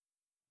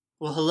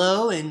Well,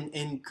 hello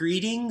and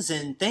greetings,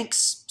 and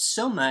thanks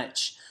so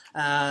much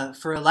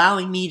for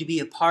allowing me to be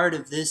a part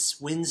of this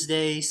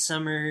Wednesday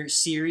summer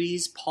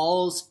series,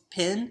 Paul's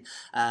Pen,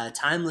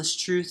 Timeless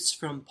Truths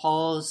from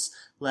Paul's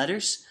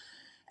Letters.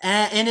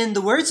 And in the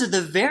words of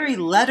the very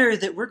letter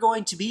that we're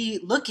going to be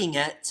looking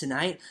at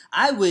tonight,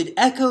 I would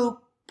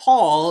echo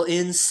Paul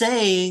in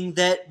saying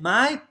that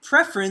my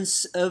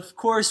preference, of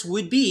course,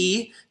 would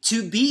be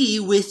to be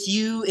with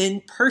you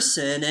in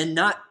person and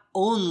not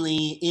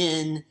only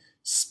in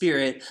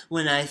spirit.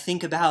 When I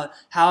think about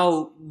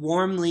how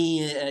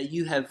warmly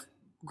you have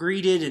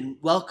greeted and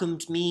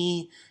welcomed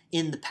me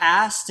in the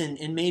past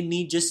and made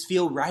me just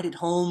feel right at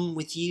home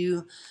with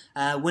you,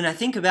 when I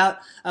think about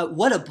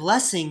what a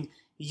blessing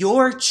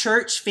your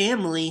church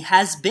family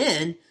has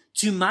been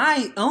to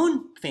my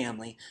own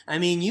family. I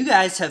mean, you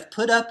guys have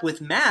put up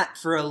with Matt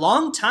for a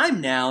long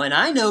time now, and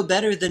I know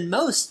better than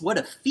most what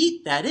a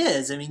feat that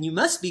is. I mean, you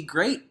must be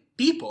great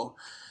people.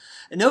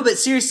 No, but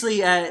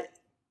seriously,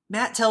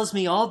 Matt tells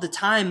me all the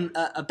time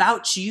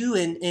about you,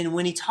 and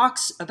when he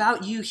talks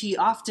about you, he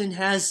often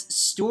has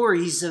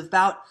stories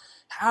about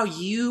how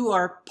you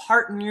are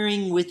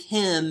partnering with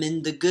him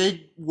in the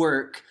good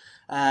work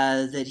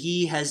that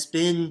he has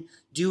been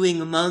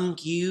doing among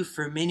you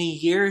for many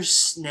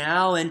years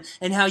now,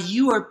 and how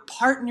you are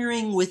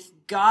partnering with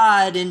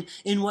God and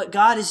in what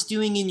God is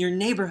doing in your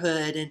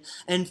neighborhood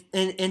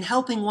and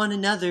helping one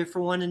another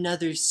for one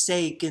another's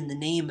sake in the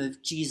name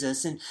of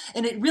Jesus. And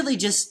it really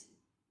just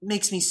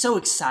makes me so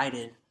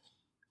excited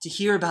to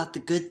hear about the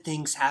good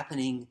things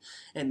happening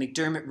at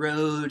McDermott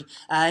Road.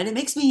 And it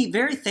makes me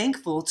very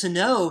thankful to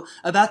know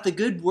about the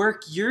good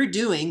work you're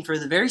doing for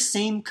the very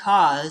same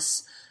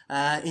cause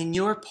in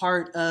your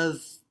part of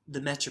the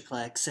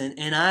Metroplex.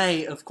 And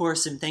I, of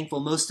course, am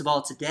thankful most of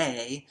all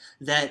today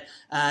that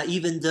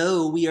even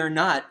though we are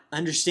not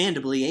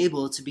understandably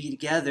able to be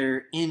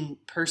together in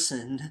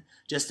person,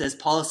 just as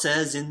Paul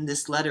says in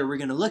this letter we're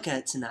going to look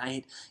at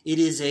tonight, it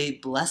is a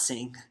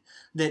blessing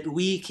that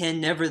we can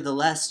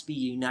nevertheless be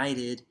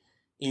united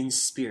in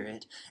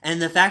spirit.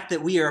 And the fact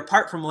that we are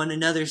apart from one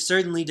another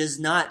certainly does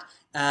not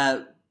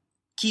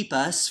keep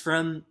us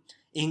from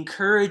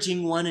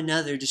encouraging one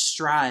another to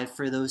strive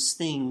for those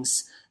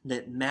things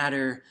that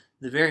matter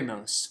the very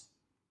most.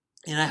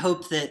 And I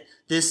hope that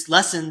this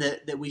lesson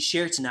that we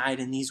share tonight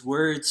and these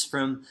words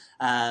from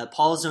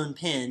Paul's own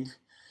pen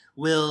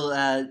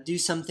will do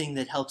something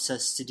that helps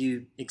us to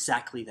do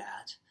exactly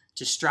that,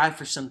 to strive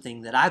for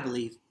something that I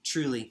believe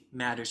truly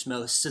matters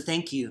most. So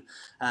thank you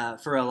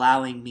for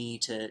allowing me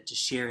to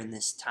share in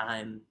this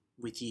time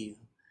with you.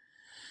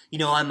 You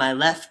know, on my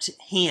left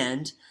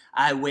hand,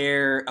 I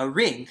wear a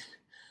ring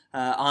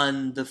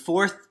on the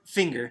fourth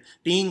finger.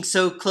 Being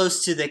so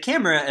close to the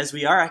camera as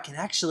we are, I can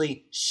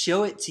actually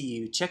show it to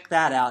you. Check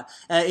that out.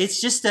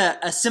 It's just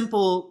a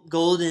simple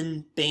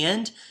golden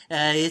band.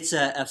 It's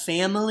a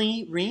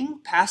family ring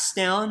passed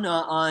down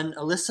on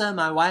Alyssa,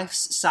 my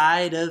wife's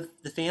side of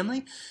the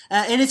family.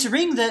 And it's a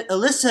ring that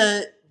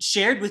Alyssa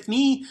shared with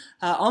me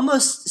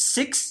almost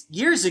 6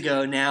 years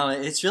ago now.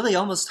 It's really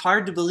almost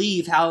hard to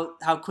believe how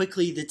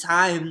quickly the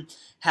time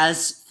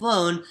has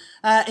flown.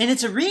 And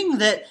it's a ring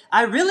that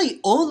I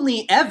really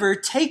only ever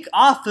take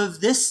off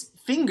of this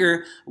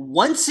finger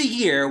once a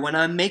year when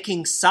I'm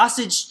making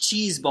sausage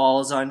cheese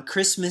balls on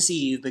Christmas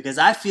Eve, because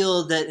I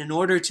feel that in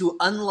order to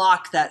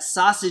unlock that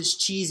sausage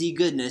cheesy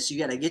goodness, you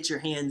got to get your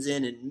hands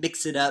in and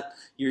mix it up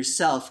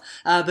yourself.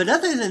 But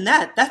other than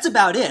that, that's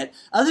about it.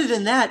 Other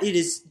than that, it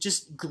is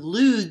just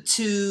glued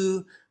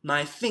to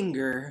my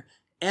finger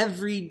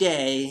every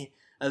day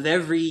of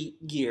every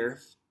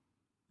year.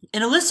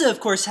 And Alyssa,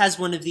 of course, has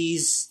one of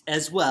these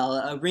as well,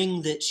 a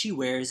ring that she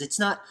wears. It's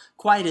not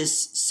quite as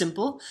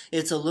simple.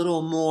 It's a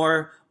little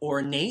more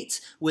ornate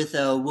with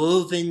a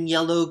woven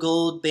yellow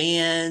gold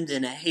band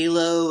and a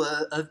halo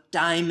of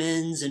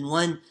diamonds and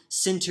one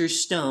center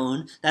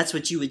stone. That's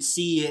what you would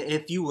see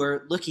if you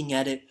were looking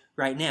at it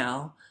right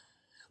now.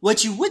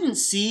 What you wouldn't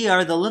see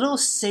are the little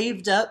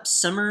saved up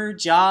summer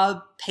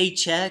job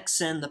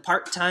paychecks and the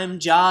part-time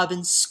job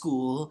in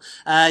school.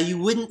 You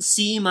wouldn't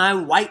see my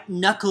white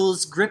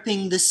knuckles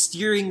gripping the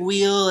steering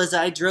wheel as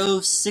I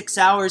drove 6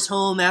 hours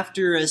home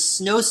after a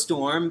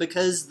snowstorm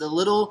because the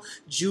little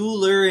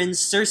jeweler in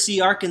Searcy,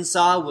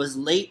 Arkansas was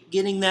late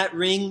getting that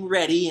ring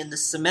ready and the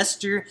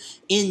semester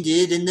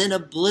ended and then a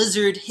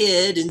blizzard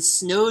hit and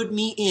snowed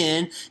me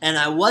in and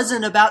I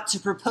wasn't about to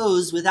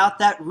propose without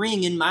that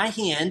ring in my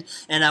hand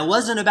and I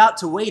wasn't about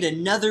to wait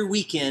another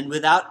weekend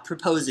without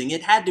proposing.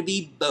 It had to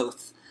be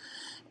both.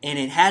 And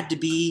it had to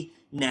be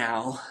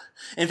now.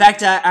 In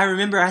fact, I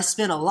remember I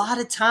spent a lot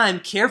of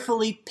time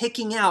carefully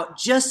picking out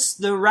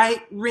just the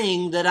right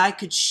ring that I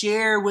could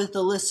share with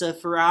Alyssa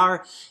for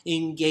our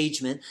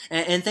engagement.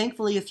 And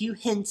thankfully, a few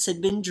hints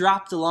had been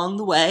dropped along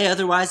the way.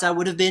 Otherwise, I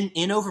would have been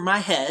in over my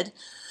head.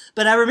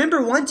 But I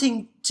remember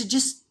wanting to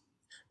just,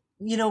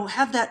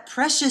 have that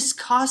precious,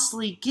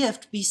 costly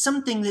gift be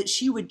something that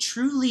she would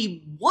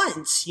truly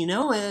want,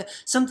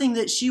 something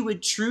that she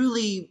would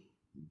truly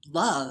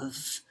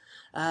love.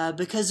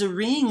 Because a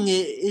ring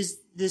is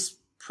this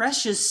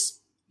precious,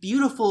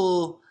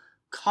 beautiful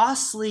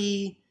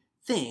costly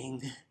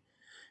thing,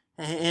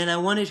 and I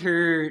wanted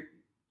her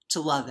to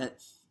love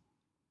it.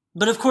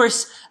 But of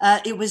course,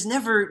 it was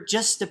never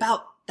just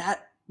about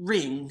that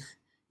ring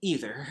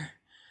either.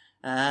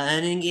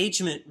 An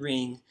engagement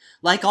ring,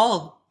 like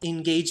all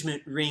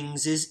engagement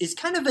rings, is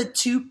kind of a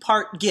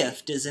two-part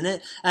gift, isn't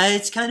it?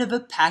 It's kind of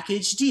a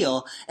package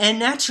deal. And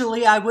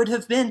naturally, I would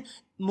have been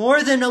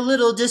more than a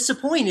little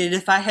disappointed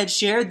if I had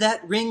shared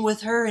that ring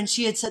with her and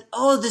she had said,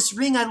 "Oh, this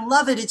ring, I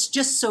love it. It's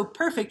just so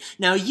perfect."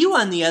 Now, you,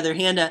 on the other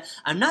hand,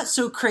 I'm not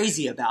so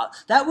crazy about.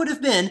 That would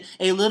have been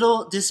a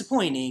little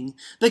disappointing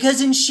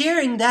because in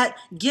sharing that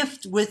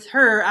gift with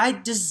her, I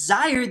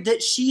desired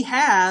that she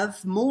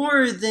have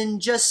more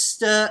than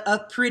just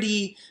a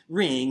pretty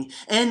ring.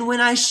 And when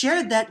I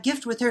shared that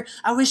gift with her,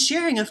 I was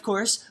sharing, of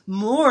course,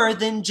 more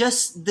than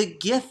just the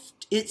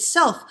gift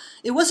itself.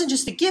 It wasn't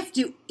just a gift.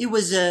 It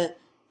was a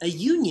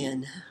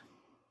union,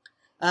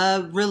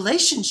 a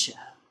relationship.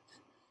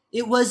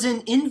 It was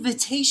an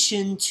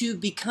invitation to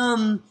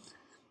become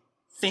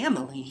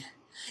family.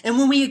 And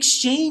when we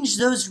exchanged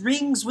those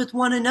rings with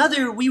one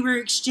another, we were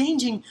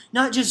exchanging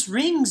not just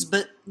rings,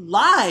 but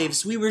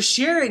lives. We were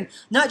sharing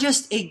not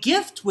just a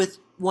gift with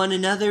one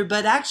another,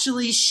 but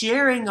actually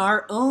sharing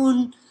our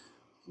own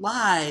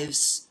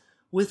lives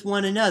with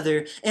one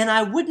another. And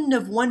I wouldn't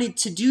have wanted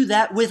to do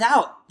that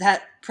without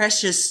that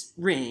precious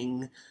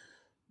ring.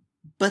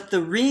 But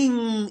the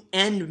ring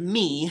and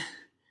me,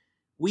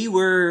 we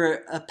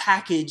were a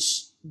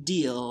package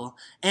deal.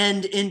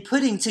 And in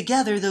putting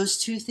together those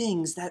two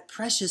things, that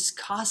precious,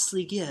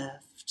 costly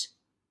gift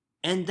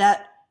and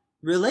that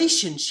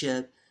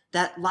relationship,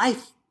 that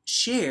life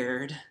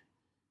shared,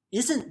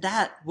 isn't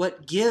that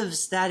what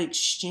gives that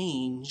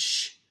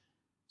exchange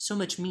so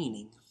much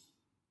meaning?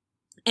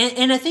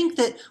 And I think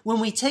that when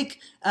we take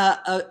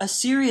a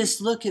serious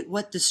look at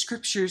what the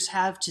scriptures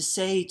have to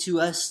say to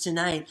us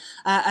tonight,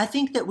 I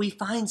think that we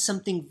find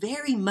something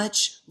very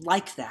much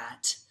like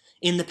that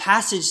in the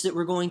passage that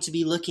we're going to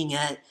be looking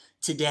at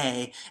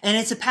today. And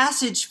it's a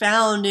passage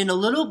found in a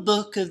little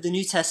book of the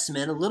New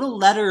Testament, a little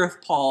letter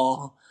of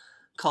Paul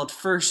called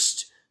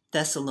First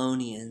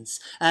Thessalonians.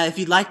 If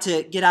you'd like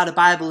to get out a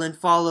Bible and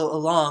follow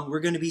along, we're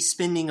going to be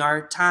spending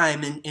our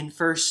time in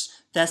First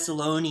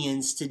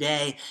Thessalonians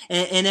today.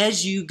 And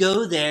as you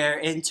go there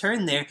and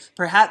turn there,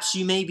 perhaps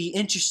you may be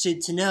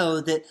interested to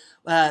know that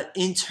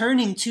in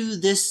turning to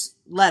this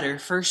letter,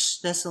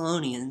 First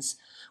Thessalonians,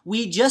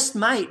 we just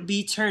might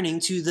be turning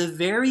to the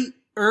very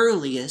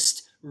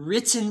earliest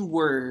written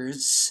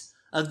words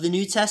of the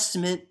New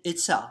Testament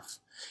itself.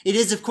 It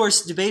is, of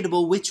course,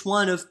 debatable which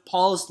one of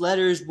Paul's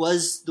letters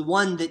was the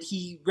one that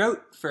he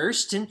wrote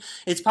first, and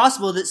it's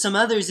possible that some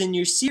others in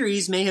your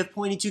series may have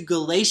pointed to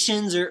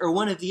Galatians or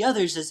one of the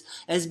others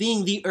as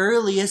being the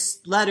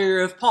earliest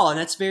letter of Paul, and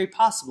that's very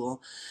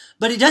possible.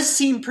 But it does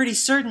seem pretty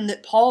certain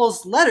that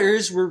Paul's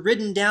letters were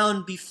written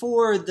down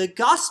before the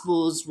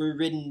Gospels were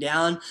written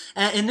down,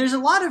 and there's a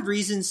lot of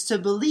reasons to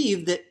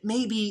believe that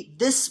maybe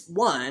this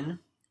one,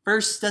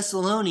 First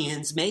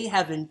Thessalonians, may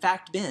have in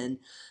fact been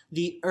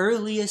the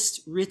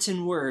earliest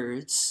written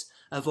words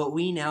of what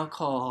we now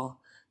call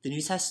the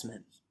New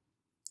Testament.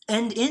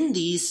 And in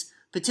these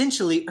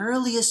potentially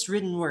earliest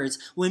written words,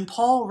 when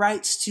Paul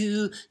writes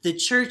to the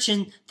church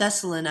in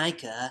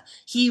Thessalonica,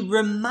 he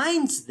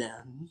reminds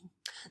them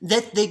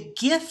that the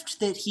gift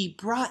that he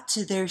brought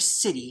to their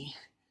city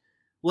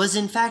was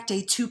in fact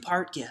a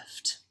two-part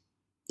gift.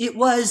 It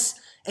was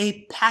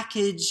a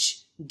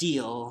package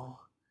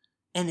deal,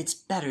 and it's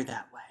better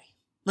that way.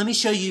 Let me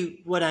show you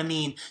what I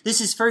mean. This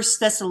is 1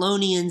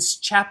 Thessalonians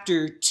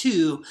chapter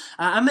 2.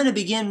 I'm going to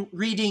begin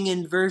reading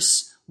in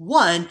verse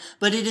 1,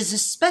 but it is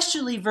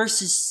especially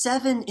verses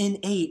 7 and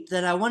 8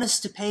 that I want us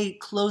to pay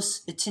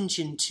close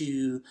attention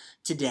to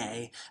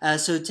today.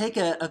 So take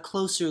a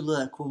closer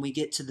look when we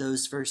get to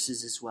those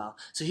verses as well.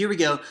 So here we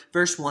go.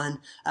 Verse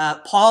 1.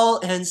 Paul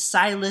and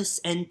Silas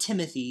and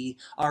Timothy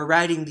are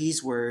writing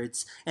these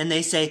words, and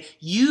they say,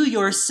 "You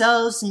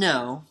yourselves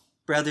know,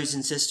 brothers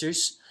and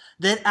sisters,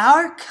 that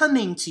our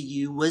coming to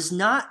you was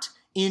not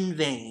in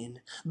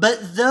vain.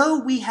 But though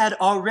we had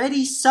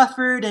already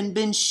suffered and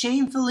been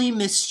shamefully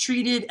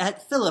mistreated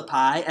at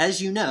Philippi,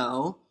 as you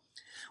know,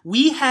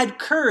 we had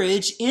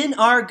courage in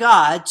our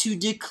God to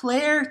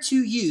declare to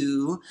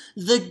you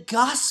the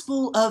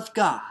gospel of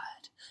God,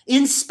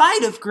 in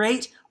spite of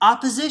great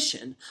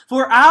opposition.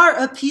 For our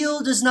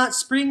appeal does not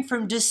spring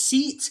from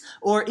deceit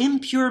or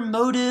impure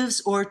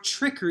motives or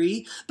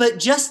trickery, but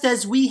just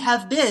as we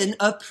have been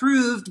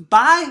approved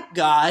by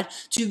God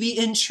to be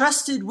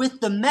entrusted with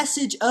the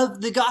message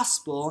of the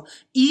gospel,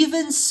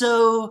 even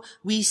so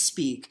we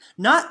speak,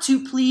 not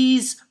to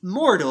please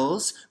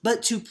mortals,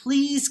 but to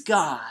please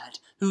God,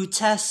 who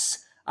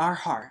tests our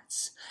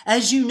hearts.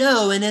 As you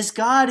know, and as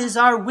God is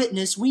our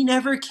witness, we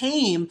never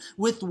came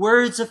with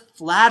words of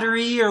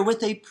flattery or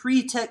with a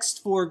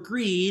pretext for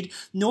greed,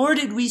 nor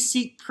did we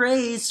seek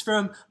praise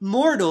from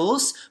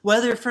mortals,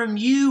 whether from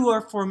you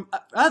or from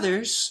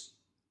others,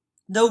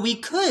 though we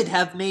could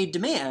have made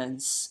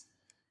demands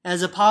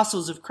as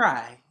apostles of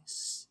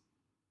Christ.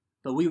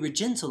 But we were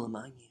gentle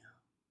among you,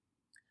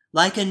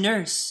 Like a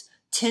nurse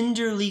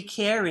tenderly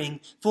caring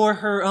for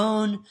her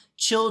own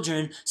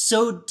children,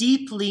 so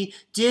deeply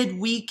did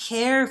we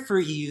care for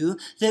you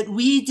that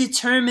we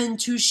determined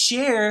to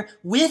share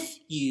with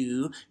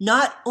you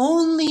not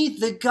only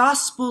the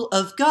gospel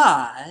of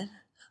God,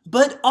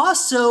 but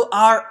also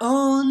our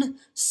own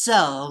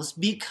selves,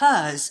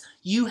 because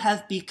you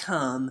have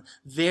become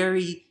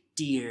very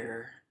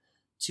dear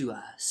to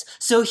us.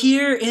 So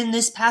here in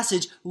this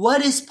passage,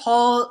 what is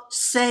Paul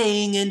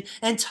saying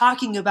and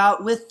talking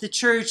about with the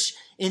church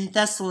in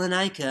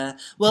Thessalonica?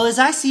 Well, as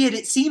I see it,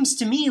 it seems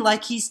to me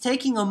like he's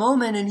taking a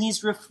moment and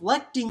he's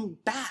reflecting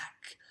back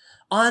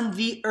on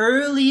the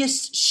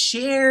earliest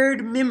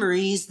shared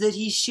memories that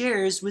he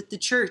shares with the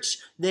church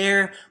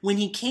there when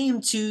he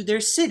came to their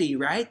city,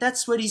 right?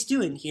 That's what he's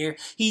doing here.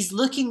 He's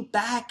looking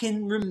back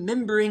and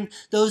remembering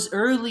those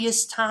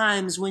earliest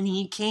times when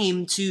he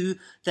came to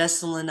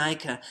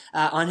Thessalonica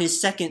on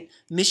his second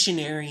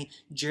missionary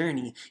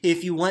journey.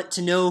 If you want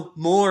to know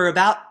more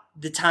about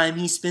the time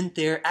he spent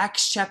there,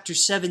 Acts chapter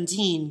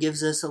 17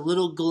 gives us a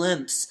little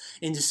glimpse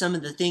into some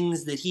of the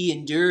things that he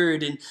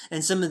endured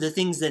and some of the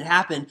things that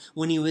happened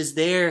when he was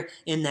there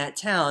in that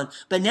town.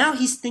 But now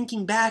he's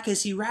thinking back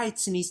as he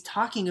writes, and he's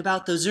talking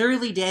about those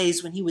early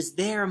days when he was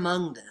there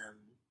among them.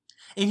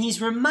 And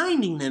he's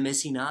reminding them,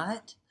 is he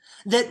not,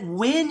 that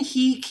when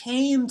he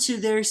came to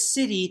their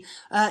city,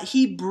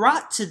 he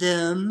brought to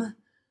them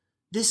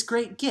this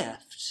great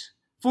gift.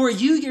 For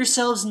you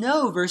yourselves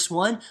know, verse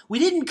 1, we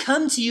didn't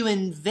come to you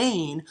in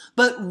vain,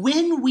 but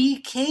when we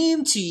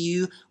came to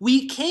you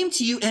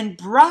and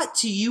brought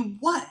to you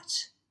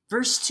what?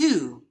 Verse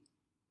 2,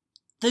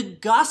 the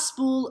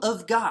gospel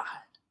of God,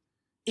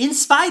 in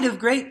spite of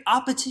great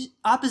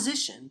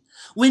opposition.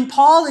 When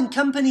Paul and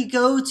company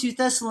go to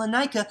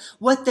Thessalonica,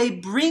 what they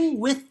bring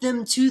with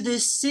them to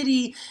this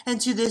city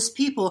and to this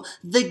people,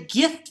 the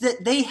gift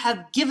that they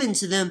have given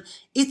to them,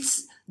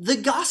 it's the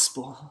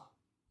gospel.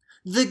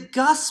 The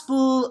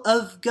gospel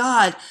of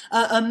God,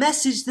 a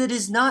message that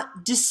is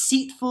not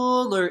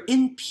deceitful or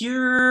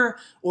impure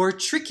or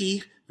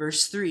tricky,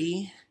 verse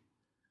 3.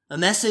 A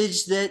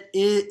message that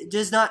it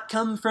does not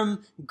come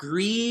from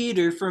greed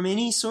or from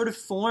any sort of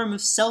form of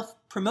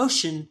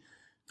self-promotion,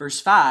 verse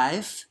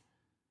 5.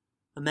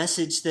 A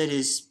message that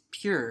is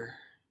pure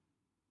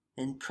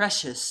and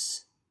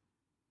precious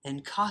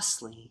and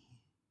costly.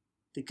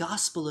 The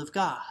gospel of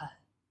God.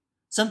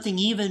 Something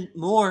even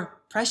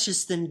more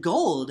precious than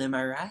gold, am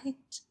I right?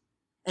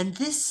 And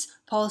this,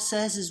 Paul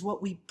says, is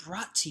what we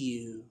brought to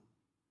you.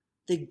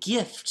 The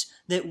gift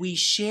that we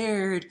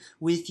shared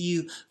with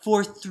you.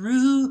 For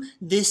through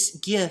this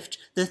gift,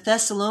 the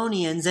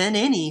Thessalonians and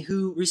any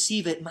who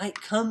receive it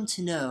might come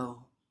to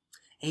know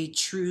a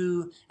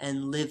true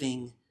and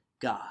living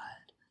God.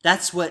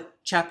 That's what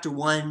chapter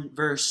 1,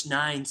 verse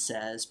 9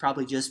 says,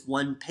 probably just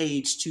one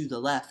page to the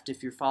left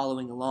if you're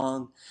following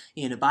along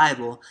in a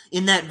Bible.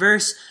 In that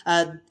verse,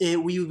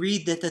 we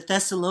read that the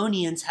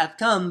Thessalonians have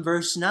come,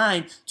 verse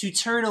 9, to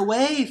turn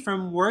away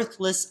from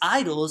worthless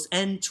idols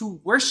and to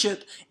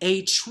worship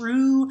a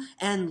true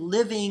and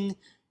living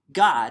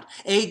God,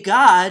 a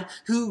God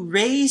who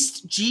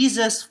raised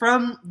Jesus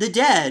from the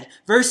dead.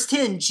 Verse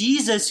 10,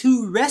 Jesus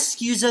who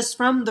rescues us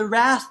from the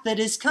wrath that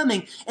is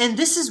coming. And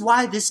this is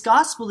why this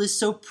gospel is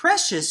so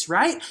precious,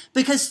 right?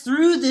 Because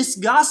through this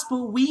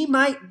gospel, we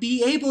might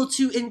be able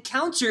to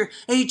encounter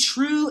a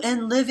true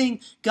and living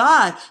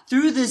God.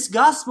 Through this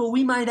gospel,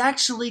 we might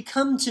actually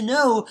come to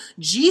know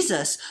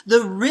Jesus,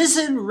 the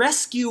risen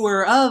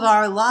rescuer of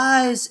our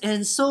lives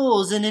and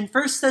souls. And in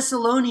 1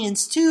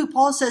 Thessalonians 2,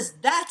 Paul says,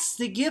 that's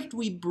the gift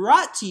we brought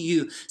to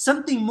you,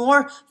 something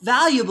more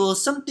valuable,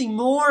 something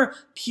more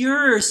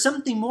pure,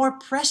 something more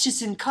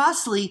precious and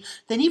costly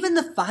than even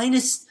the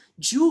finest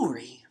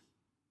jewelry.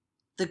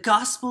 The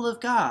gospel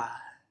of God.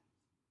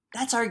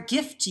 That's our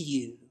gift to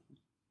you.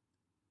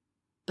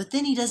 But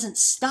then he doesn't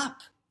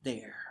stop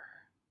there.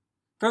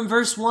 From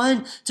verse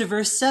 1 to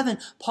verse 7,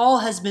 Paul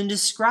has been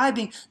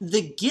describing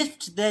the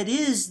gift that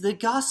is the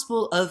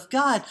gospel of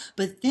God.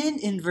 But then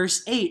in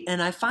verse 8,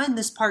 and I find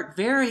this part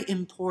very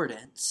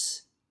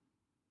important,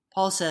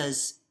 Paul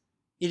says,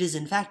 it is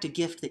in fact a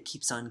gift that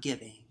keeps on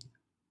giving.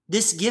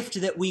 This gift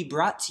that we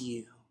brought to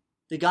you,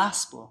 the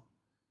gospel,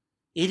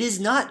 it is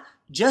not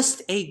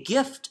just a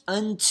gift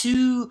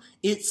unto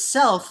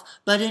itself,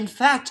 but in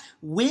fact,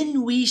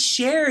 when we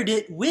shared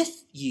it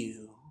with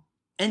you,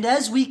 and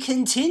as we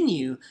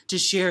continue to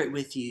share it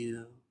with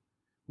you,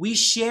 we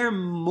share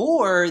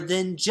more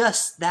than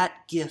just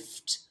that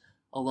gift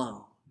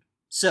alone.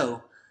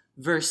 So,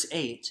 verse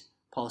 8,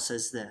 Paul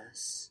says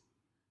this,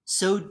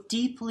 so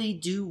deeply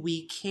do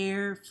we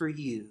care for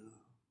you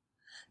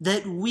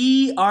that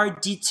we are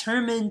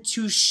determined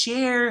to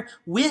share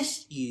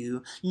with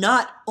you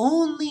not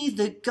only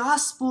the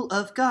gospel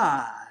of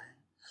God,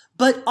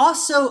 but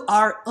also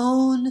our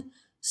own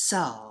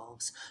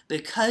selves,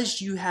 because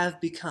you have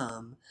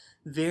become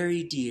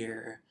very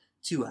dear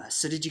to us.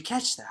 So did you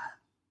catch that?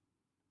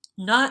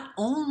 Not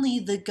only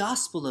the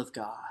gospel of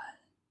God,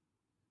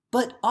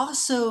 but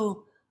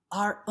also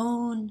our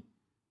own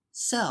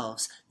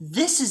selves.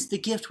 This is the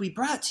gift we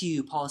brought to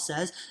you, Paul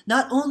says.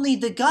 Not only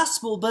the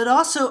gospel, but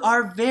also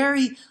our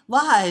very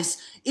lives.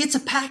 It's a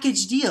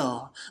package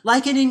deal,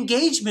 like an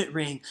engagement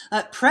ring,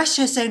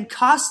 precious and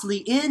costly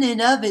in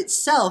and of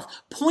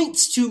itself,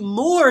 points to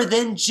more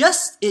than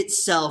just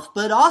itself,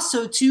 but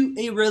also to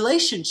a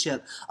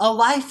relationship, a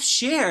life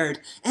shared,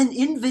 an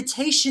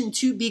invitation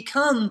to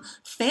become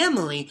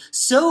family.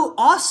 So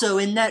also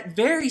in that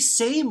very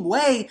same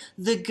way,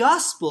 the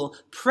gospel,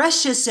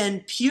 precious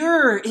and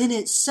pure in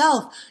itself,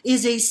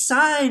 is a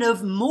sign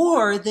of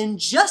more than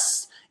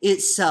just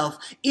itself.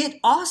 It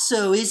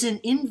also is an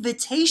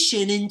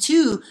invitation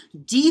into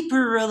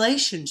deeper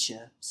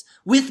relationships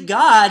with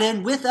God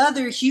and with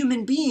other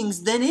human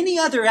beings than any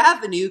other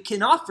avenue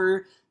can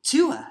offer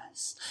to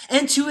us.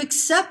 And to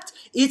accept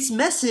its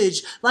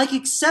message, like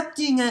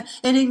accepting an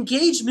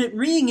engagement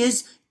ring,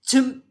 is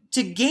to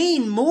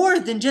gain more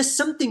than just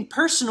something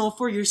personal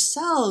for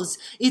yourselves.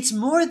 It's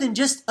more than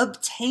just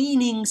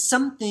obtaining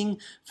something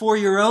for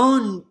your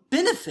own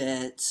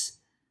benefit.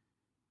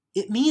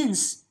 It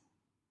means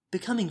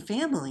becoming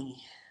family.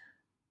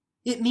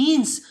 It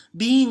means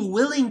being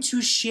willing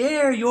to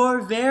share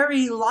your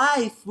very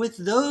life with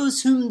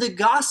those whom the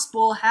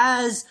gospel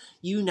has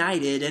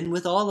united and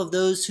with all of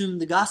those whom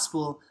the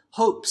gospel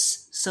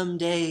hopes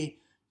someday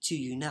to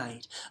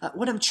unite.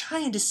 What I'm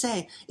trying to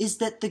say is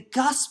that the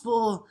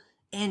gospel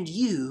and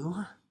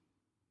you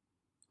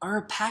are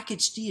a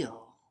package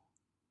deal.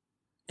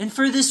 And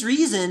for this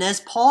reason,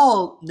 as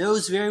Paul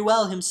knows very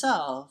well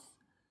himself,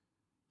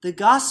 the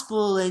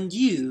gospel and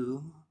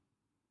you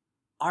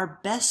are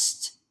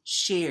best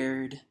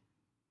shared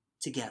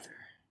together.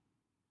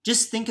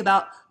 Just think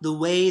about the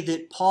way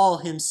that Paul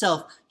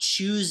himself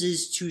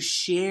chooses to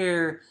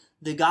share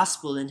the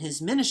gospel in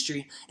his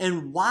ministry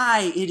and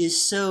why it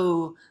is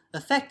so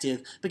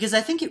effective. Because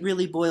I think it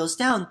really boils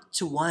down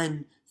to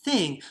one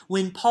thing.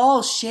 When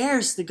Paul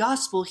shares the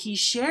gospel, he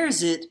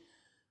shares it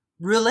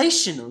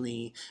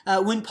relationally.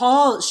 When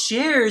Paul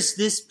shares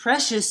this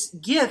precious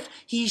gift,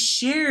 he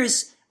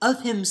shares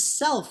of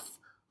himself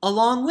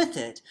along with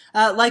it.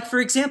 Like, for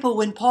example,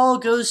 when Paul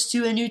goes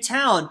to a new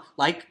town,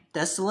 like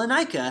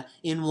Thessalonica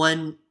in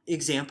one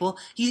example,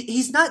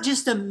 he's not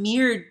just a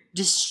mere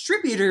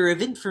distributor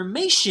of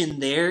information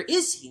there,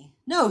 is he?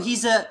 No,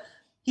 he's a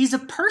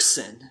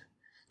person,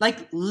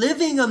 like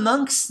living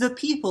amongst the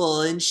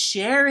people and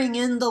sharing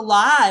in the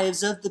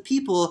lives of the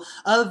people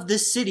of the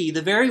city,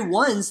 the very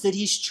ones that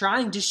he's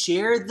trying to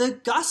share the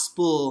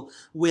gospel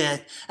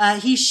with.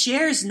 He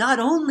shares not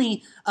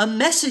only a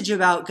message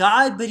about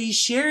God, but he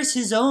shares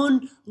his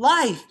own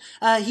life.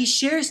 He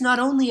shares not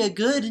only a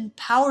good and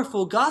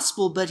powerful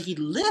gospel, but he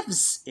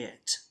lives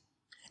it.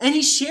 And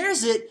he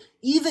shares it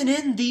even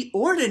in the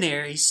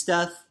ordinary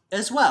stuff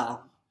as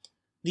well.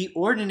 The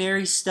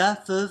ordinary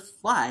stuff of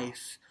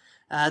life.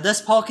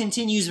 Thus Paul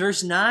continues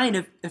verse 9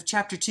 of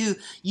chapter 2.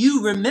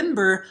 You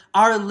remember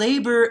our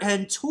labor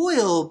and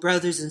toil,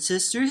 brothers and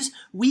sisters.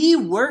 We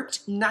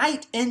worked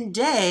night and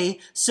day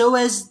so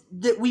as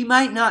that we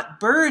might not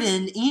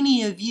burden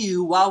any of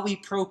you while we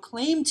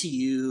proclaim to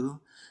you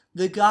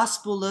the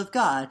gospel of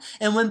God.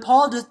 And when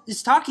Paul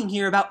is talking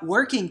here about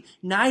working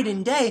night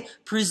and day,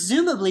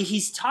 presumably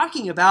he's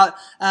talking about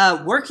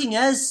working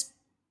as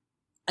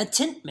a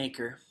tent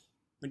maker,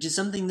 which is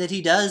something that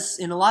he does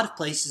in a lot of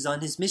places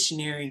on his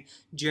missionary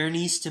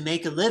journeys to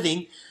make a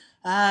living.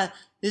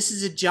 This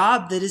is a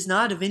job that is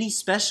not of any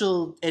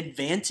special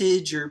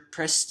advantage or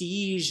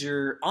prestige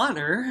or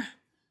honor.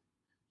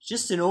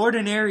 Just an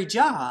ordinary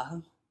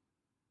job.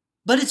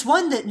 But it's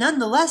one that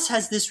nonetheless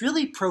has this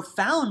really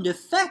profound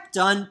effect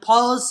on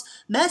Paul's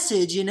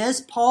message. And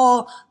as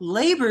Paul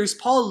labors,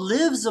 Paul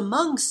lives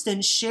amongst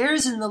and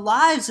shares in the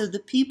lives of the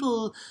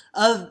people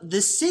of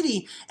the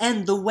city.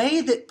 And the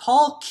way that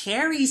Paul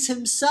carries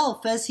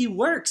himself as he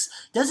works,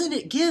 doesn't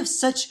it give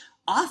such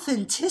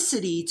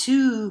authenticity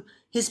to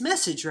his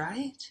message,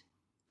 right?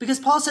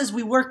 Because Paul says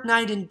we work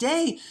night and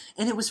day,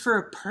 and it was for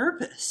a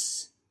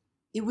purpose.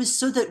 It was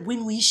so that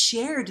when we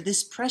shared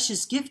this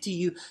precious gift to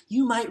you,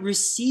 you might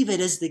receive it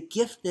as the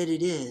gift that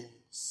it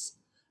is.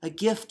 A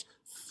gift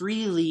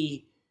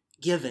freely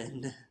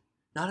given.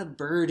 Not a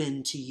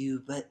burden to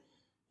you, but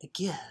a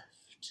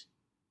gift.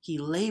 He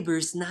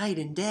labors night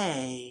and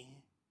day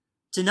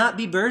to not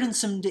be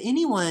burdensome to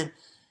anyone.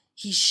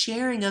 He's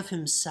sharing of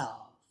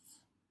himself.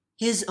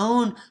 His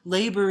own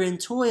labor and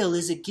toil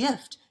is a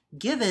gift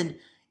given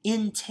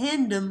in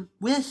tandem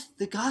with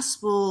the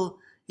gospel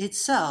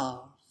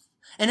itself.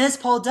 And as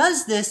Paul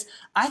does this,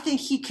 I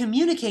think he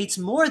communicates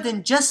more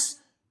than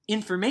just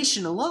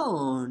information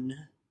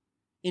alone.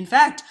 In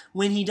fact,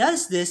 when he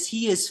does this,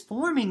 he is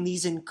forming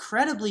these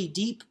incredibly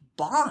deep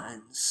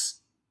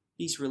bonds,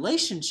 these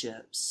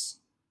relationships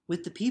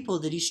with the people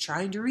that he's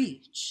trying to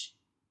reach.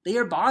 They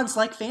are bonds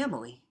like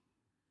family.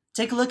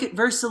 Take a look at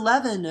verse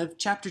 11 of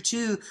chapter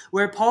 2,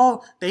 where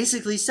Paul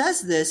basically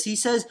says this. He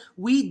says,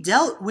 we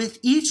dealt with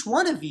each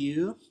one of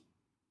you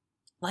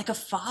like a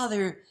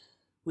father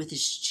with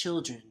his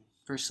children.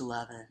 Verse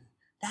 11.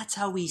 That's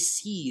how we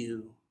see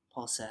you,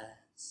 Paul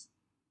says.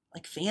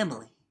 Like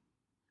family.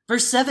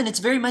 Verse 7, it's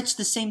very much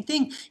the same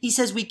thing. He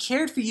says, we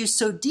cared for you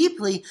so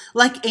deeply,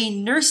 like a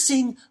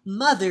nursing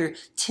mother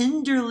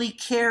tenderly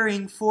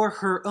caring for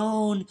her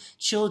own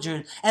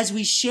children. As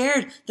we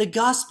shared the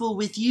gospel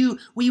with you,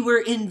 we were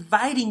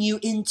inviting you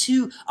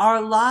into our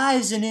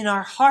lives and in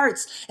our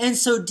hearts. And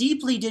so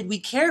deeply did we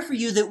care for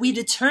you that we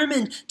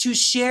determined to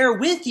share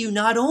with you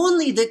not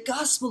only the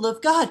gospel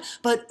of God,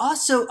 but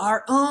also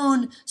our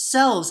own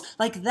selves.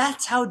 Like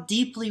that's how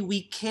deeply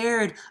we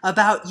cared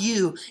about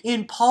you.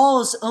 In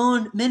Paul's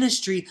own ministry,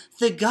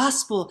 the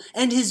gospel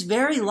and his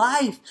very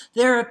life,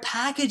 they're a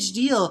package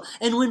deal.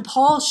 And when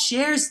Paul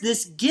shares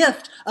this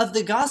gift of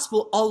the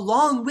gospel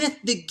along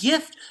with the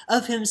gift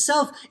of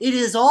himself, it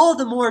is all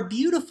the more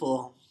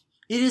beautiful.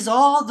 It is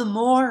all the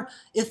more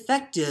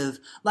effective,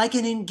 like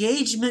an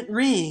engagement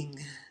ring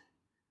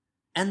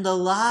and the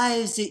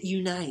lives it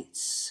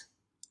unites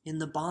in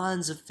the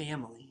bonds of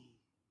family.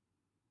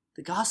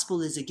 The gospel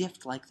is a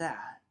gift like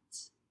that.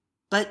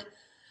 But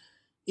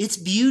its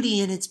beauty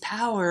and its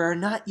power are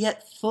not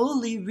yet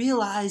fully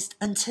realized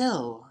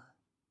until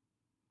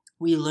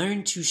we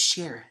learn to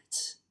share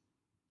it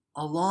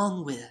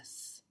along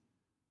with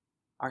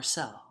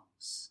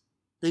ourselves.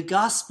 The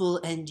gospel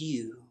and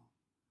you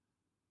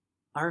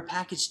are a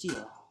package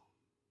deal.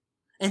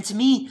 And to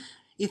me,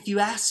 if you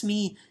ask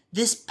me,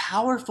 this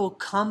powerful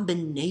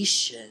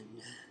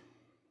combination,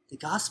 the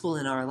gospel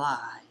in our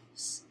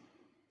lives,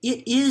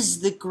 it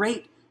is the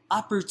great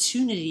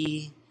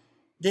opportunity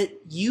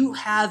that you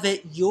have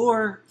at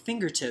your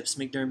fingertips,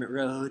 McDermott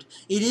Road.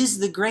 It is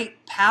the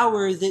great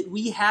power that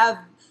we have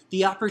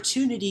the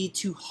opportunity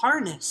to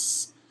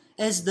harness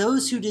as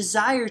those who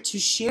desire to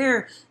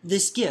share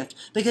this gift.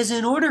 Because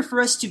in order for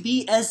us to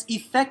be as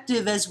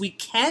effective as we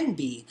can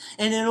be,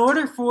 and in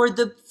order for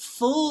the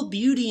full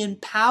beauty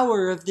and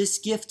power of this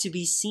gift to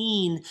be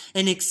seen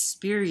and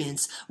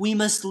experienced, we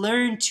must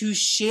learn to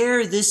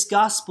share this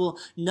gospel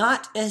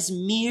not as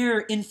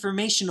mere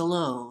information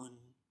alone,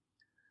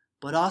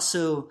 but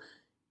also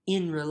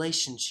in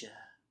relationship,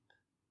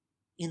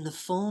 in the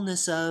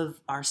fullness of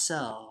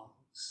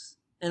ourselves.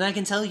 And I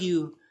can tell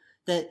you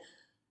that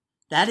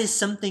that is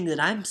something that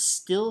I'm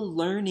still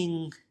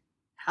learning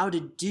how to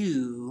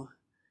do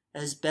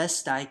as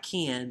best I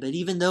can. But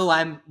even though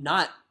I'm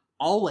not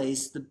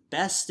always the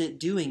best at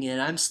doing it,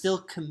 I'm still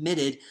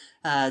committed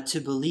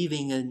to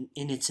believing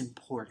in its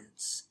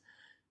importance.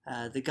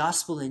 The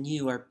gospel and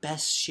you are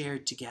best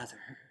shared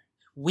together.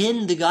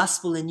 When the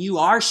gospel and you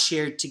are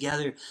shared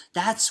together,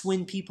 that's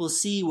when people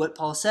see what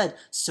Paul said,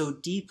 so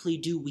deeply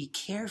do we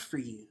care for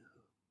you.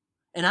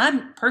 And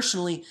I'm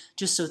personally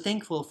just so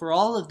thankful for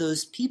all of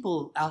those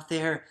people out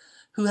there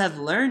who have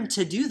learned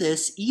to do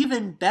this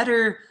even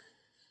better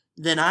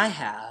than I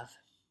have,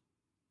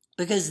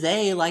 because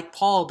they, like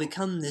Paul,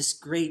 become this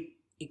great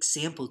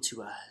example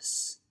to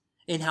us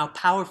in how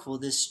powerful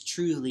this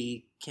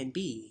truly can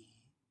be.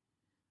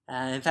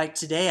 In fact,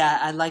 today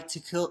I'd like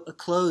to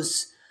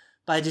close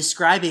by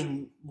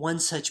describing one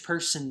such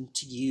person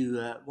to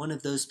you, one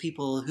of those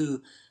people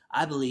who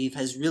I believe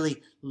has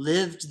really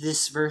lived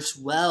this verse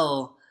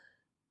well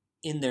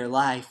in their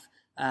life.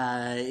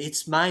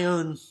 It's my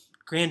own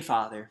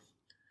grandfather,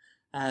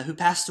 who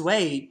passed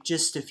away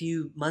just a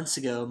few months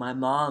ago, my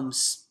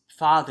mom's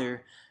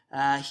father.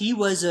 He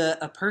was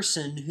a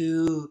person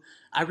who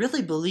I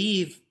really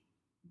believe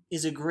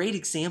is a great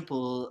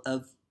example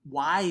of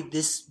why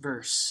this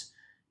verse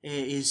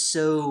is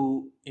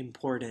so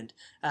important.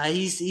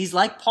 He's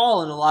like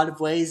Paul in a lot of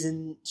ways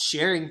in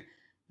sharing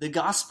the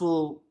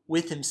gospel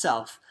with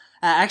himself.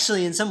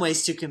 Actually, in some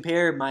ways, to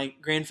compare my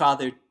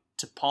grandfather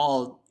to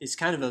Paul is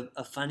kind of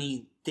a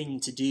funny thing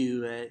to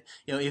do.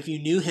 If you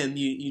knew him,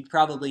 you'd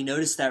probably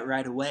notice that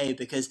right away,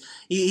 because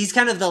he's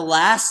kind of the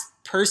last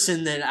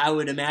person that I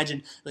would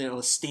imagine,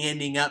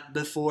 standing up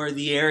before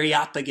the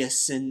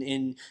Areopagus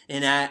in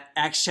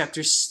Acts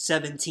chapter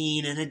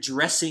 17 and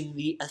addressing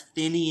the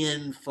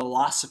Athenian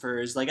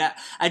philosophers.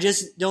 I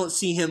just don't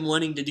see him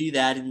wanting to do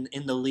that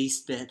in the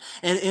least bit.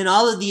 And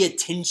all of the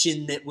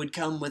attention that would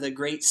come with a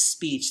great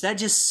speech, that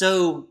just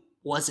so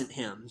wasn't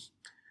him.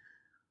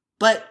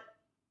 But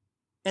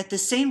at the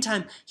same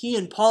time, he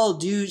and Paul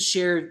do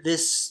share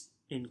this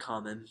in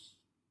common.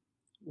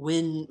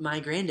 When my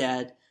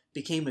granddad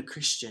became a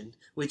Christian,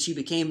 which he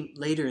became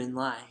later in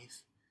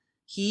life,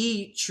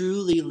 he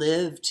truly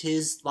lived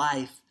his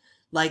life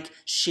like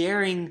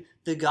sharing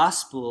the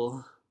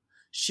gospel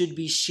should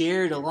be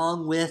shared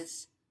along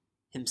with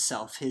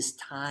himself, his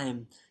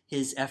time,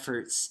 his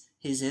efforts,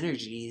 his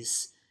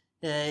energies,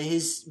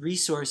 his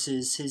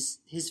resources,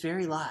 his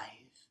very life.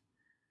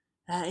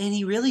 And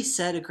he really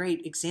set a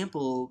great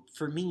example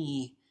for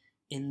me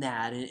in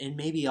that, and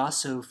maybe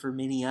also for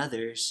many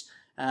others.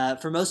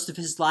 For most of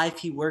his life,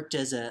 he worked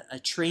as a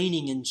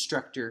training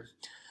instructor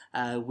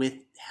with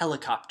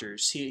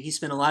helicopters. He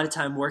spent a lot of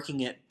time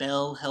working at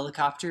Bell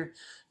Helicopter.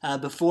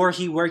 Before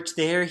he worked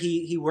there,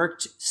 he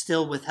worked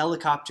still with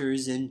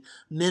helicopters in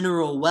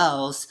mineral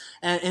wells.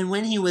 And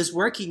when he was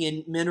working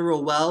in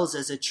mineral wells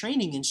as a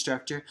training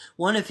instructor,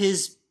 one of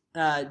his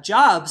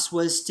jobs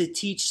was to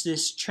teach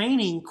this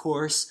training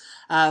course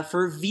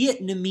for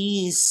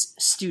Vietnamese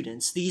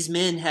students. These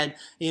men had,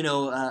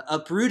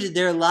 uprooted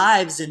their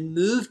lives and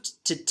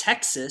moved to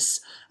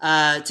Texas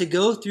to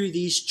go through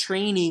these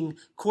training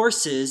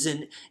courses,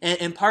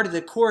 and part of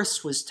the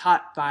course was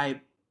taught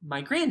by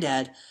my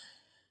granddad.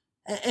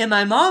 And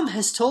my mom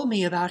has told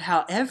me about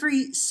how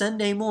every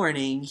Sunday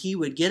morning he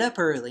would get up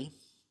early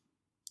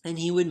and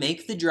he would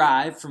make the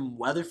drive from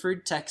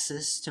Weatherford,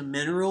 Texas to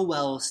Mineral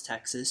Wells,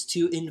 Texas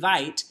to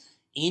invite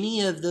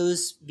any of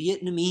those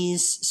Vietnamese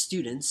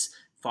students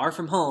far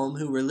from home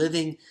who were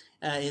living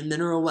in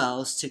Mineral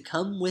Wells to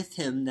come with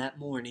him that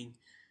morning,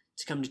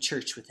 to come to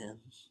church with him.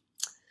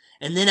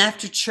 And then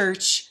after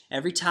church,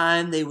 every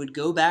time they would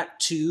go back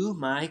to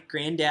my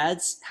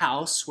granddad's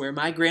house where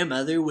my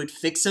grandmother would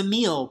fix a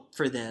meal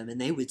for them,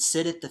 and they would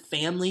sit at the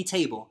family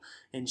table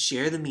and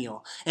share the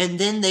meal. And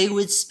then they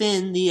would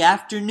spend the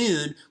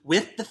afternoon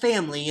with the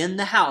family in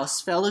the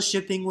house,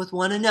 fellowshipping with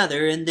one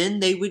another, and then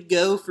they would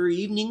go for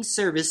evening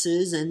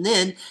services. And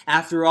then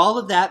after all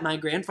of that, my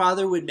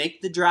grandfather would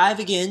make the drive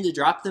again to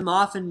drop them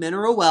off in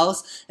Mineral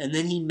Wells, and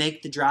then he'd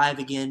make the drive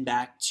again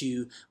back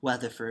to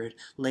Weatherford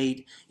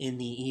late in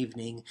the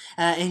evening.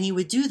 And he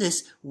would do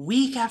this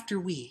week after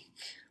week.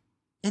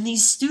 And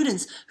these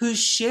students who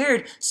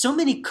shared so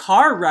many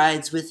car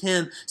rides with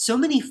him, so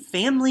many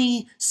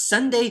family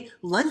Sunday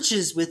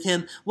lunches with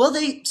him, well,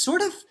 they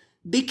sort of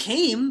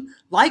became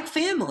like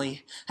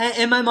family.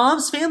 And my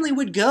mom's family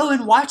would go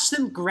and watch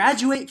them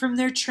graduate from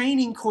their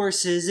training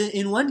courses.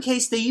 In one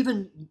case, they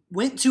even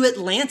went to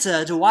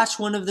Atlanta to watch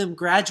one of them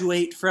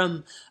graduate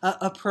from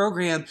a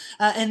program.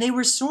 And they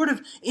were sort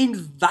of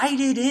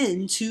invited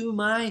into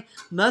my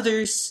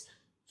mother's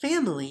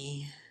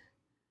family.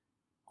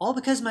 All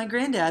because my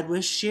granddad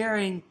was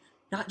sharing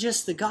not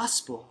just the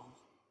gospel,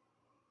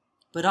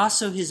 but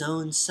also his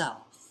own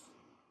self.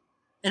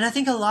 And I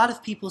think a lot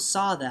of people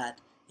saw that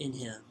in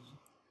him.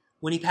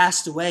 When he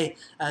passed away,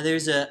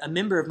 there's a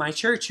member of my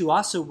church who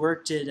also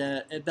worked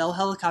at Bell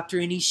Helicopter,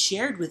 and he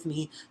shared with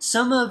me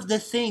some of the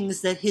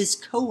things that his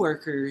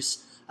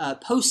coworkers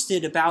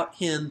posted about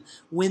him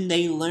when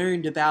they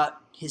learned about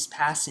his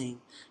passing.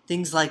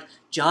 Things like,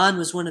 John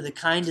was one of the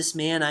kindest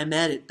men I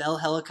met at Bell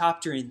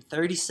Helicopter in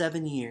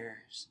 37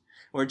 years.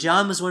 Or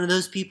John was one of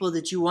those people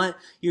that you want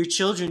your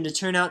children to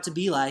turn out to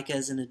be like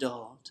as an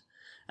adult.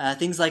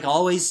 Things like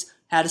always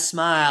had a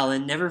smile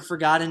and never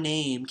forgot a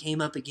name came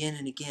up again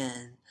and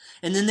again.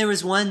 And then there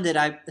was one that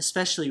I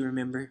especially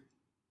remember.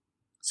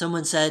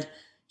 Someone said,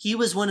 he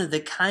was one of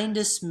the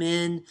kindest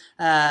men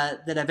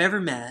that I've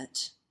ever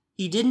met.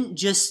 He didn't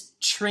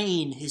just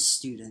train his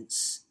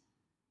students.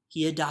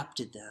 He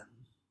adopted them.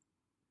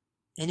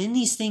 And in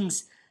these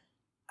things,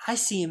 I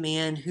see a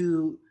man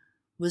who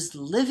was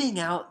living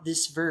out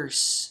this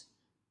verse,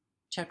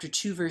 chapter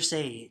 2, verse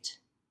 8,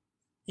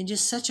 in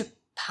just such a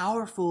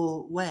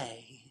powerful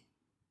way,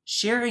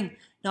 sharing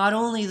not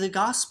only the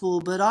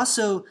gospel, but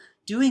also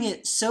doing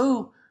it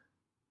so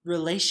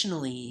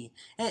relationally,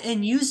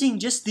 and using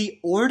just the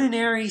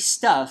ordinary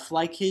stuff,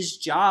 like his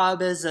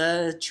job as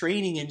a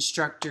training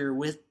instructor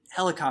with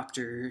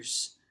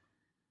helicopters,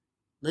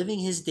 living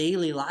his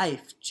daily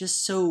life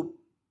just so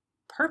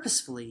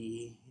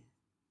purposefully.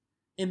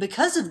 And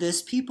because of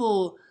this,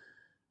 people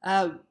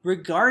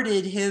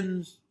regarded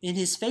him in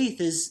his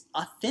faith as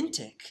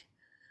authentic.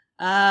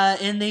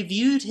 And they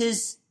viewed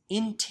his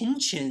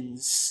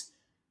intentions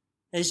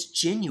as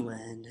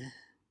genuine.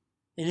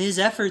 And his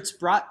efforts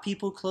brought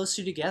people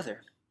closer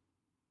together.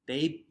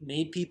 They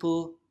made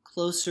people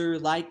closer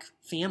like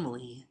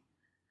family.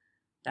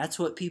 That's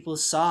what people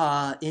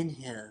saw in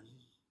him.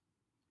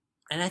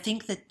 And I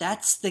think that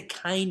that's the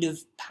kind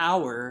of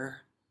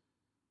power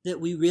that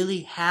we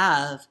really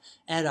have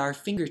at our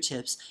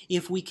fingertips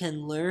if we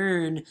can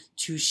learn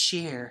to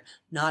share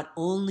not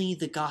only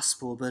the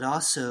gospel, but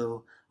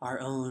also our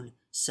own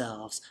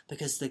selves.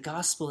 Because the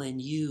gospel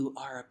and you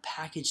are a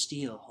package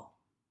deal.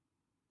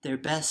 They're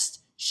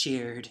best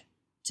shared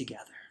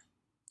together.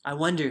 I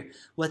wonder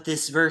what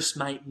this verse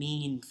might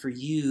mean for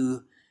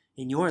you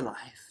in your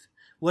life.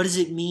 What does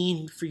it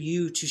mean for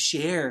you to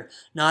share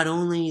not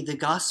only the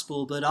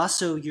gospel, but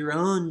also your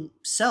own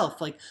self?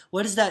 Like,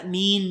 what does that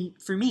mean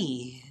for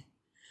me?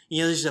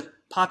 There's a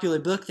popular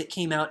book that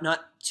came out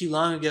not too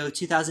long ago,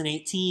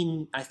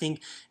 2018, I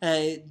think.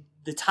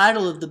 The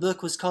title of the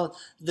book was called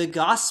The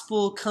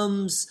Gospel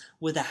Comes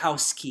with a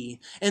House Key.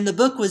 And the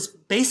book was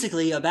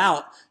basically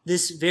about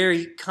this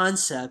very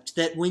concept,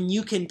 that when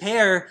you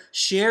compare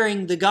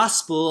sharing the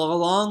gospel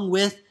along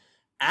with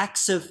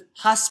acts of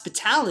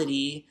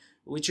hospitality,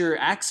 which are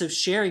acts of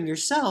sharing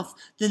yourself,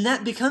 then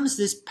that becomes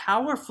this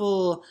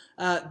powerful,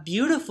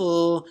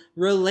 beautiful,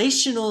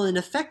 relational, and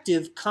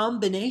effective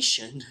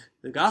combination.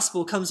 The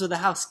gospel comes with a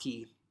house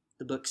key,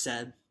 the book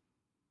said.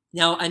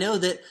 Now, I know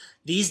that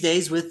these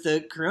days with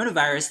the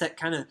coronavirus, that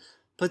kind of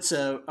puts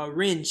a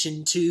wrench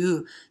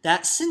into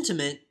that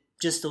sentiment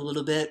just a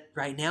little bit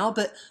right now,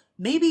 but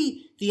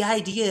maybe the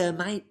idea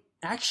might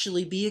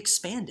actually be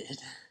expanded.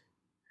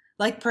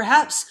 Like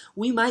perhaps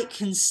we might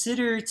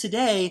consider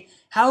today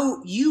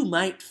how you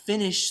might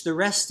finish the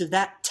rest of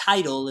that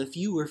title if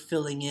you were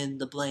filling in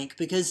the blank.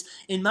 Because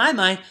in my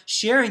mind,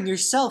 sharing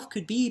yourself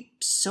could be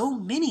so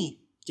many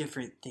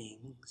different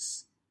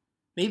things.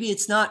 Maybe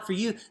it's not for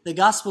you. The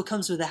gospel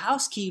comes with a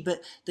house key,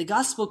 but the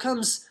gospel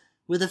comes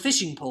with a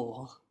fishing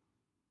pole.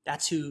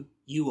 That's who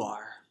you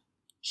are.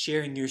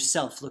 Sharing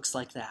yourself looks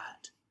like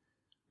that.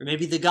 Or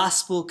maybe the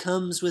gospel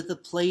comes with a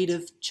plate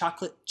of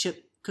chocolate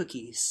chip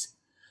cookies.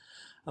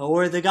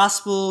 Or the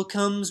gospel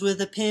comes with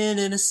a pen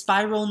and a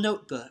spiral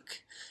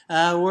notebook.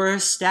 Or a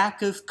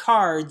stack of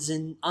cards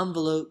and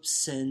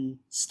envelopes and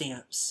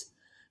stamps.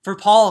 For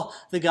Paul,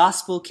 the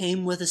gospel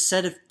came with a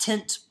set of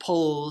tent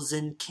poles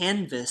and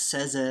canvas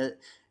as a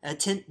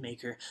tent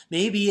maker.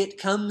 Maybe it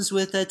comes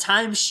with a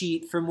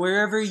timesheet from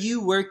wherever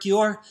you work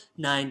your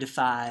 9 to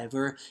 5.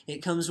 Or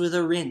it comes with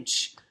a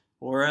wrench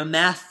or a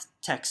math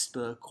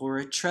textbook or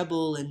a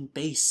treble and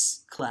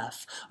bass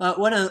clef.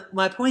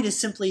 My point is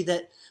simply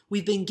that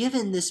we've been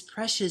given this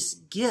precious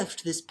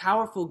gift, this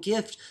powerful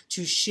gift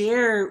to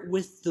share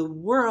with the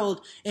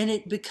world, and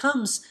it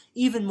becomes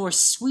even more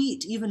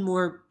sweet, even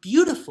more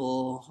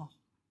beautiful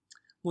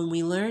when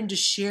we learn to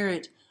share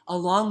it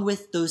along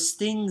with those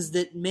things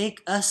that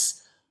make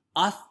us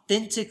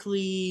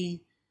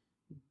authentically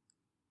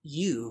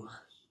you,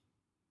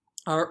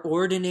 our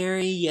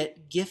ordinary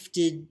yet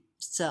gifted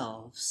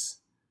selves.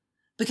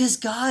 Because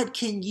God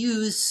can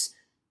use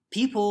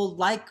people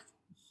like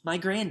my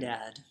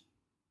granddad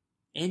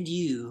and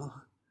you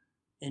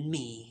and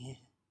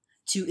me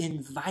to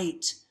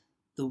invite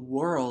the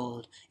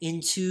world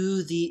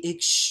into the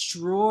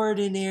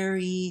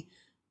extraordinary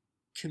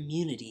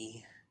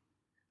community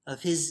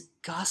of his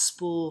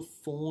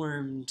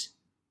gospel-formed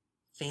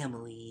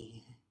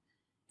family.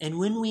 And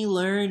when we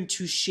learn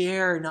to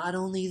share not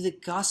only the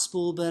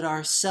gospel but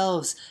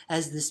ourselves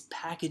as this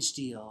package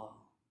deal,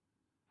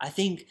 I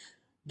think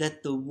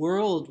that the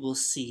world will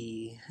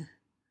see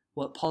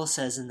what Paul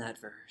says in that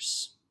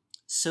verse.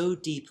 So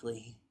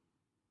deeply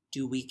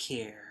do we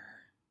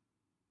care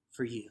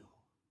for you.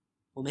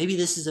 Well, maybe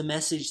this is a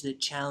message that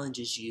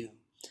challenges you.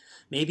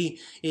 Maybe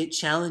it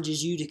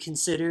challenges you to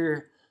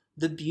consider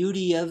the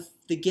beauty of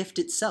the gift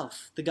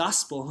itself, the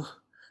gospel,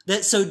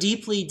 that so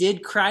deeply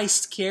did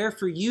Christ care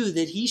for you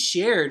that he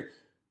shared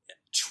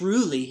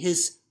truly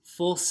his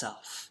full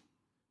self,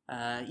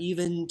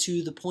 even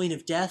to the point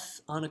of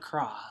death on a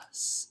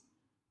cross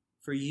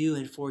for you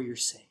and for your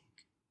sake.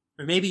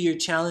 Or maybe you're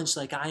challenged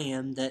like I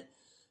am that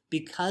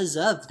because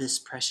of this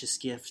precious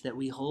gift that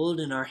we hold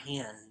in our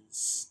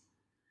hands,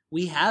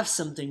 we have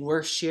something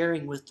worth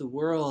sharing with the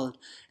world,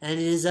 and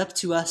it is up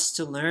to us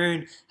to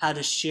learn how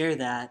to share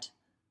that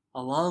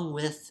along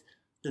with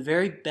the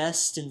very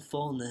best and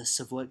fullness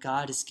of what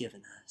God has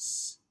given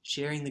us,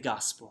 sharing the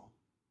gospel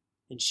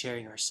and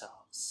sharing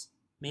ourselves.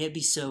 May it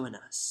be so in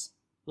us.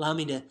 Allow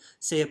me to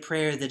say a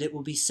prayer that it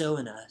will be so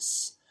in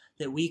us,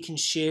 that we can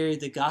share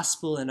the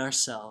gospel and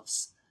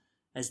ourselves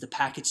as the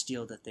package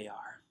deal that they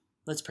are.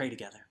 Let's pray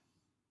together.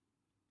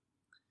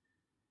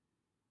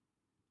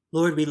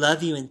 Lord, we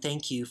love you and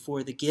thank you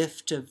for the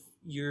gift of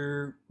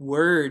your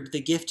word, the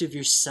gift of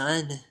your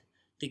Son,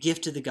 the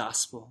gift of the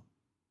gospel.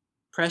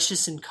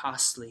 Precious and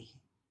costly,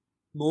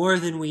 more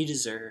than we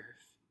deserve.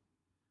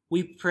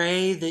 We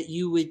pray that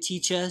you would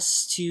teach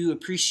us to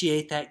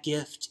appreciate that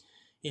gift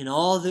in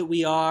all that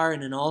we are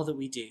and in all that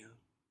we do.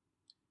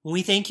 And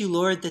we thank you,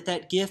 Lord, that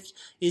that gift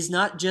is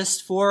not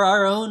just for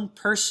our own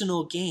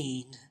personal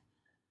gain,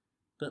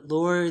 but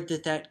Lord,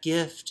 that that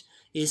gift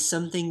is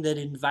something that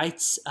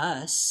invites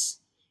us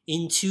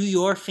into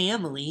your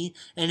family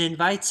and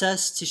invites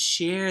us to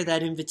share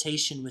that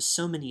invitation with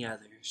so many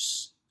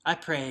others. I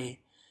pray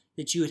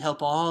that you would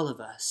help all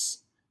of us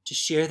to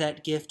share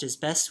that gift as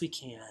best we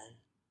can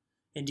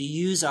and to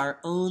use our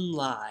own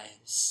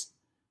lives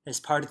as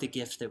part of the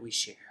gift that we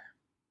share.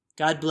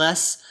 God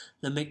bless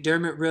the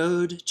McDermott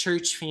Road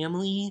Church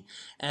family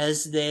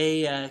as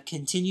they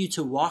continue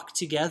to walk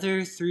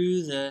together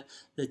through the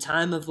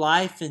time of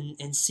life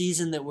and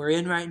season that we're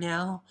in right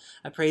now.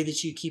 I pray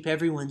that you keep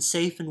everyone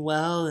safe and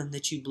well, and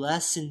that you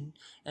bless and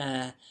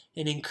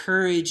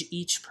encourage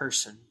each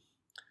person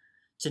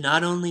to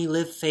not only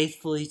live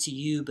faithfully to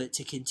you, but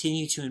to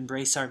continue to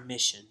embrace our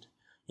mission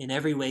in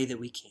every way that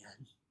we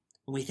can.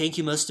 And we thank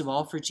you most of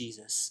all for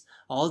Jesus.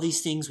 All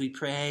these things we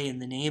pray in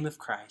the name of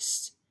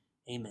Christ.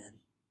 Amen.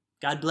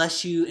 God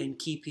bless you and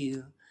keep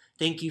you.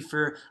 Thank you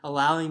for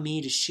allowing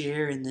me to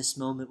share in this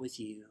moment with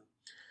you.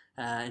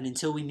 And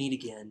until we meet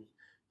again,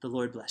 the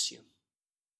Lord bless you.